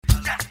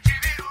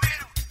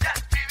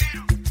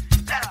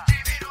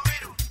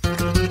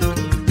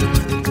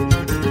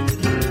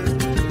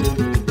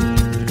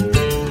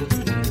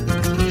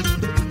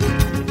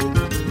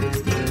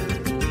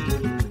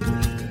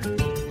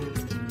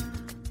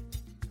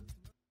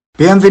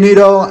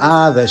Bienvenido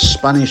a the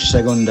Spanish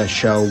Segunda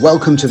show.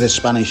 Welcome to the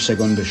Spanish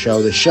Segunda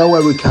show, the show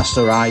where we cast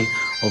our eye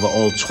over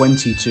all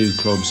 22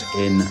 clubs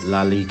in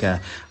La Liga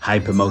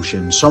High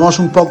Promotion. Somos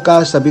un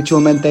podcast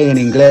habitualmente en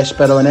inglés,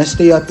 pero en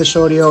este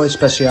episodio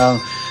especial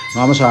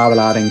vamos a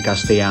hablar en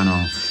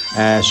castellano.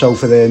 So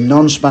for the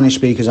non-Spanish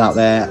speakers out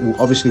there,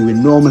 obviously we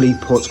normally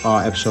put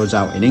our episodes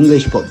out in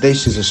English, but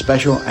this is a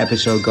special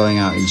episode going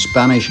out in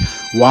Spanish.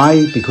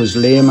 Why? Because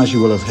Liam, as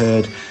you will have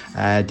heard,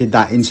 did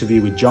that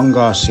interview with John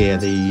Garcia,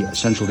 the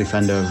central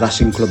defender of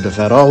Racing Club de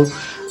Ferrol,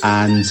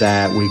 and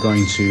we're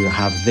going to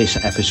have this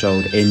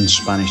episode in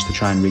Spanish to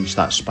try and reach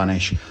that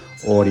Spanish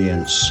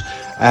audience.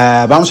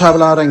 Vamos a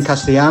hablar en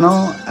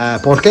castellano.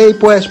 ¿Por qué?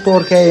 Pues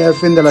porque el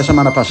fin de la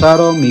semana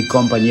pasado mi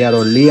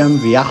compañero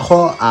Liam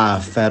viajó a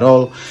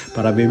Ferrol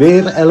para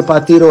vivir el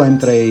partido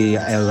entre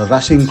el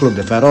Racing Club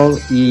de Ferrol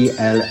y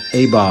el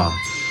Eibar.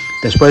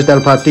 Después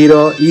del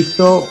partido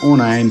hizo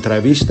una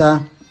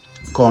entrevista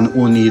con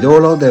un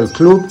ídolo del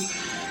club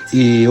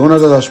y uno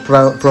de los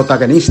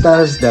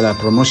protagonistas de la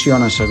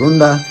promoción a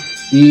Segunda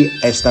y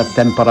esta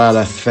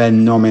temporada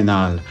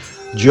fenomenal,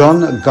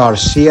 John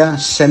Garcia,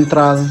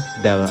 central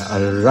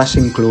del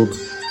Racing Club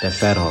de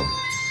Ferrol.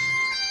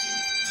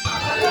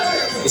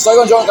 Estoy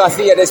con John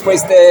Garcia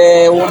después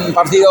de un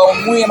partido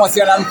muy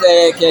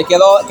emocionante que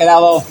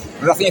quedado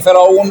Racing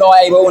Ferrol 1 a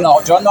 1.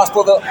 John, no has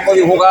podido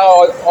jugar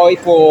hoy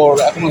por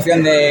la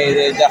acumulación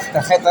de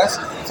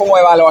tarjetas. ¿Cómo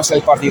evalúas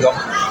el partido?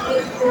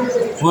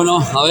 Bueno,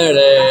 a ver,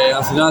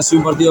 al final ha sido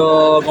un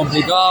partido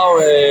complicado.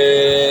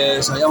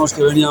 Sabíamos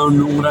que venía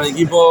un gran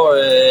equipo.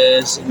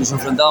 Nos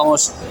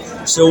enfrentábamos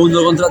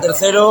segundo contra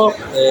tercero.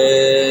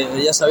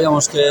 Ya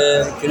sabíamos que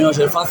no iba a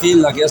ser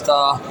fácil. Aquí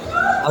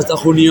hasta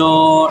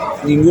junio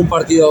ningún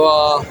partido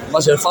va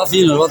a ser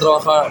fácil. Nos va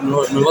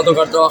a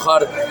tocar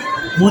trabajar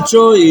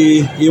mucho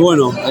y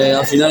bueno,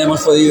 al final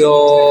hemos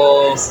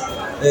podido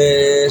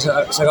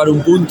sacar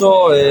un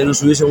punto.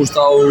 Nos hubiese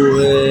gustado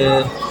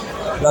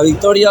la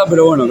victoria,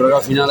 pero bueno, creo que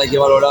al final hay que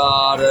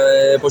valorar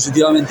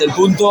positivamente el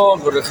punto,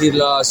 corregir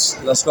las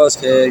cosas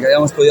que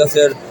hayamos podido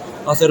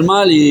hacer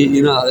mal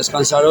y nada,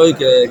 descansar hoy,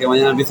 que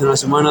mañana empiece una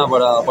semana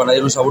para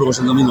irnos a Burgos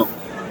el domingo.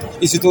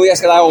 Y si tuvieras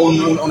que dar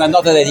una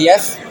nota de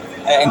 10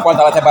 en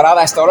cuanto a la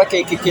temporada hasta ahora,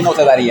 ¿qué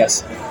nota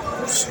darías?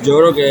 Yo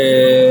creo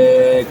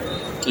que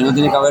no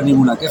tiene que haber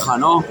ninguna queja,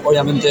 ¿no?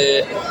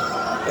 Obviamente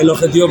el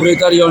objetivo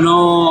prioritario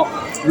no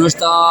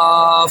está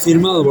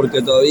firmado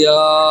porque todavía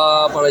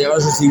para llegar a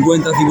esos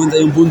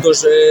 51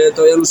 puntos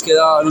todavía nos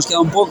queda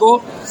un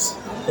poco.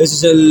 Ese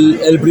es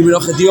el primer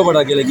objetivo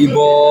para que el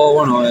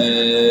equipo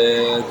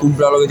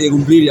cumpla lo que tiene que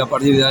cumplir y a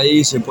partir de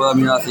ahí se pueda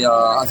mirar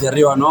hacia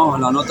arriba, ¿no?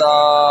 La nota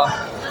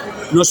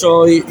no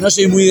soy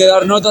muy de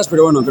dar notas,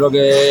 pero bueno, creo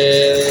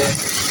que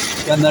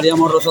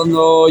andaríamos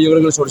rozando, yo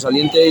creo que el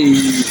sobresaliente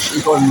y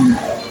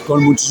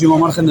con muchísimo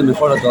margen de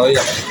mejora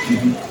todavía.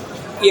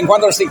 Y en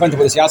cuanto a los 50,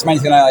 pues ya has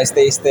mencionado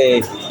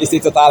este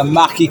total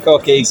mágico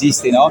que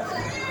existe, ¿no?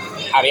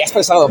 Habías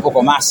pensado un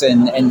poco más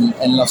en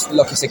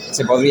lo que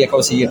se podría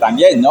conseguir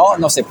también, ¿no?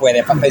 No se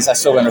puede pensar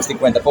solo en los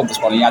 50 puntos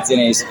cuando ya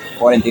tienes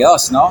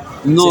 42, ¿no?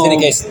 Se tiene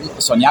que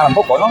soñar un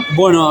poco, ¿no?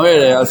 Bueno, a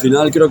ver, al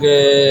final creo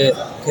que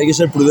hay que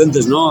ser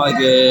prudentes, ¿no? Hay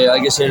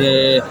que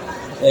ser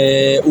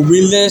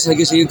humildes, hay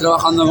que seguir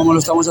trabajando como lo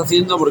estamos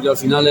haciendo porque al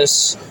final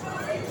es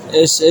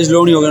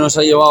lo único que nos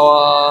ha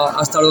llevado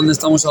a estar donde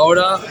estamos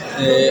ahora.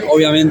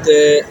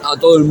 Obviamente a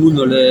todo el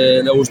mundo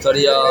le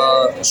gustaría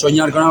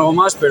soñar con algo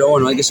más, pero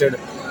bueno, hay que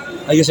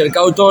ser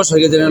cautos,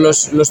 hay que tener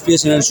los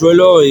pies en el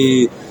suelo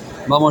y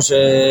vamos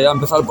a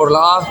empezar por la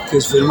A, que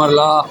es firmar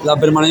la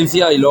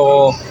permanencia y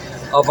luego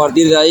a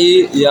partir de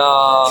ahí ya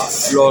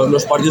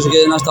los partidos que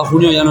queden hasta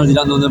junio ya nos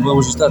dirán dónde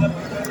podemos estar.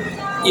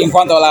 Y en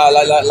cuanto a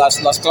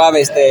las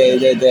claves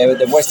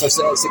de vuestro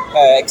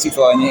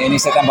éxito en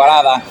esta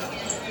temporada,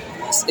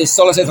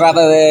 ¿solo se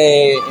trata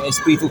de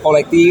espíritu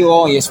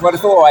colectivo y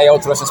esfuerzo o hay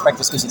otros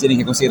aspectos que se tienen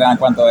que considerar en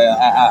cuanto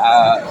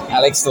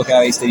al éxito que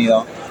habéis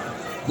tenido?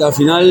 Y al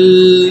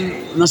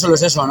final no solo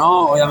es eso,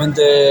 ¿no?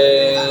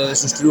 Obviamente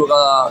suscribo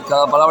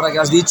cada palabra que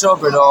has dicho,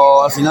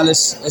 pero al final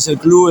es el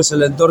club, es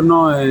el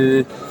entorno,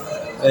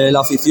 la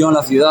afición,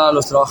 la ciudad,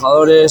 los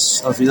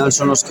trabajadores. Al final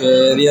son los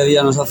que día a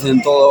día nos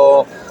hacen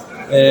todo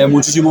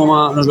muchísimo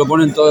más, nos lo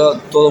ponen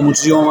todo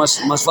muchísimo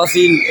más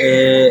fácil.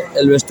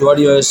 El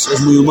vestuario es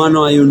muy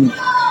humano, hay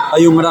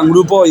un gran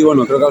grupo y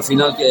bueno, creo que al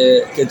final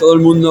que todo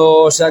el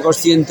mundo sea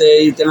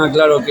consciente y tenga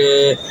claro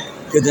que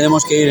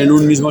tenemos que ir en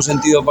un mismo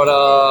sentido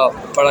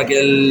para que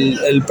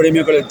el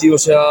premio colectivo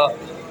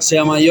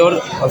sea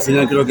mayor. Al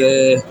final creo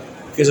que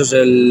eso es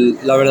el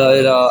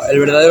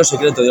verdadero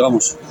secreto,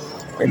 digamos.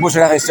 Pues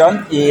muchas gracias,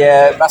 John, y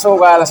vas a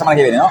jugar la semana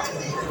que viene, ¿no?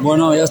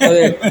 Bueno, ya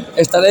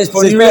estaré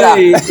disponible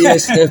y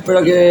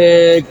espero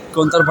que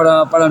contar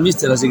para el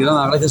míster, así que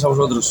nada, gracias a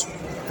vosotros.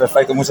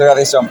 Perfecto, muchas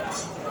gracias, John.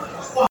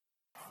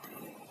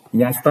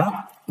 Ya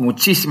está.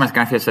 Muchísimas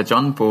gracias a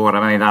John por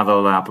haberme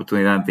dado la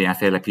oportunidad de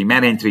hacer la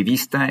primera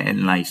entrevista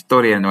en la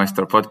historia de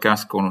nuestro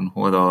podcast con un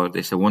jugador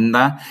de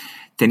segunda.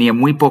 Tenía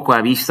muy poco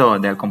aviso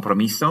del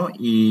compromiso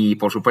y,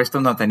 por supuesto,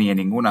 no tenía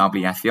ninguna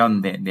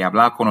obligación de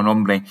hablar con un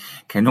hombre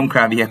que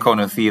nunca había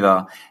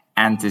conocido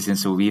antes en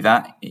su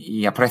vida,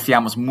 y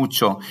apreciamos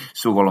mucho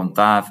su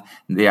voluntad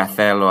de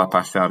hacerlo a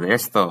pesar de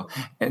esto.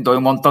 Doy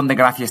un montón de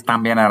gracias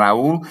también a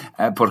Raúl,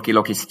 porque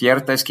lo que es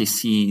cierto es que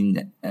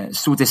sin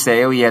su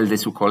deseo y el de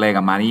su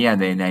colega María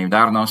de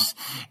ayudarnos,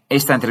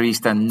 esta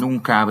entrevista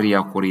nunca habría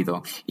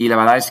ocurrido. Y la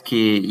verdad es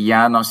que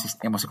ya nos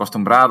hemos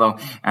acostumbrado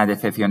a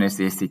decepciones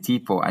de este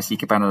tipo, así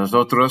que para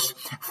nosotros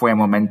fue un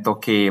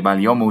momento que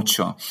valió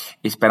mucho.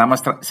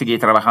 Esperamos seguir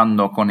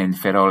trabajando con el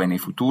Ferrol en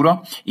el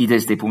futuro, y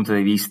desde el punto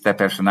de vista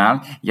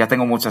personal ya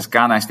tengo muchas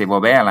ganas de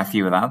volver a la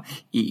ciudad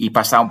y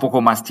pasar un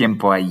poco más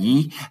tiempo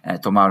allí,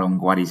 tomar un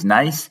what is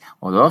nice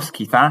o dos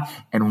quizá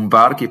en un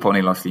bar que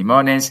pone los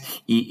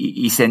limones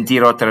y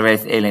sentir otra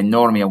vez el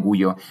enorme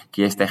orgullo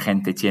que esta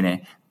gente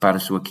tiene para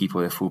su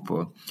equipo de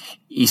fútbol.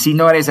 Y si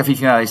no eres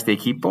aficionado a este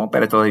equipo,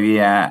 pero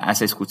todavía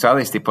has escuchado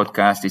este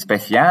podcast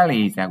especial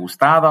y te ha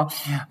gustado,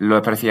 lo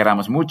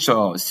apreciáramos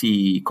mucho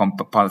si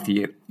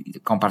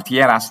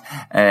compartieras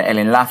el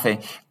enlace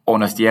o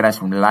nos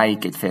dieras un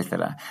like,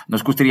 etcétera.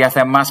 Nos gustaría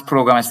hacer más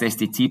programas de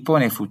este tipo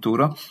en el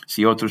futuro,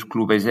 si otros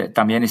clubes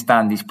también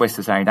están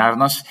dispuestos a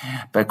ayudarnos,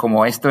 pero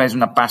como esto es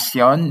una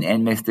pasión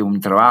en vez de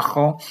un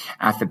trabajo,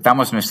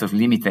 aceptamos nuestros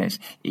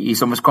límites y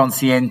somos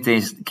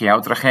conscientes que hay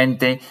otra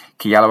gente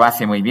que ya lo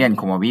hace muy bien,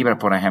 como Vibra,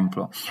 por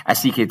ejemplo.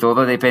 Así que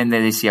todo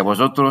depende de si a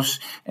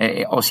vosotros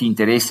os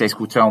interesa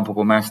escuchar un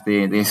poco más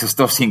de esos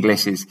dos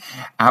ingleses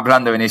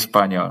hablando en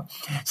español.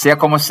 Sea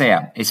como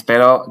sea,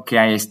 espero que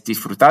hayáis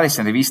disfrutado de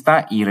esta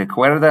entrevista y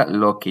recuerda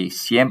lo que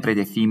siempre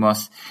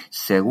decimos: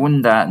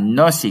 segunda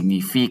no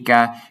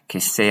significa que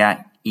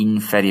sea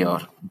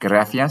inferior.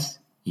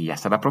 Gracias y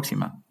hasta la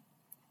próxima.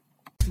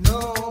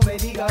 No me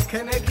digas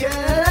que me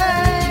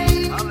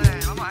quieres,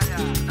 vamos allá,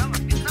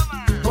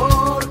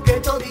 porque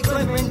todito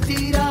es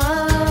mentira.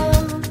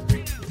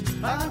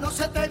 No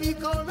se te vi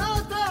con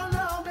otra,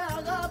 no.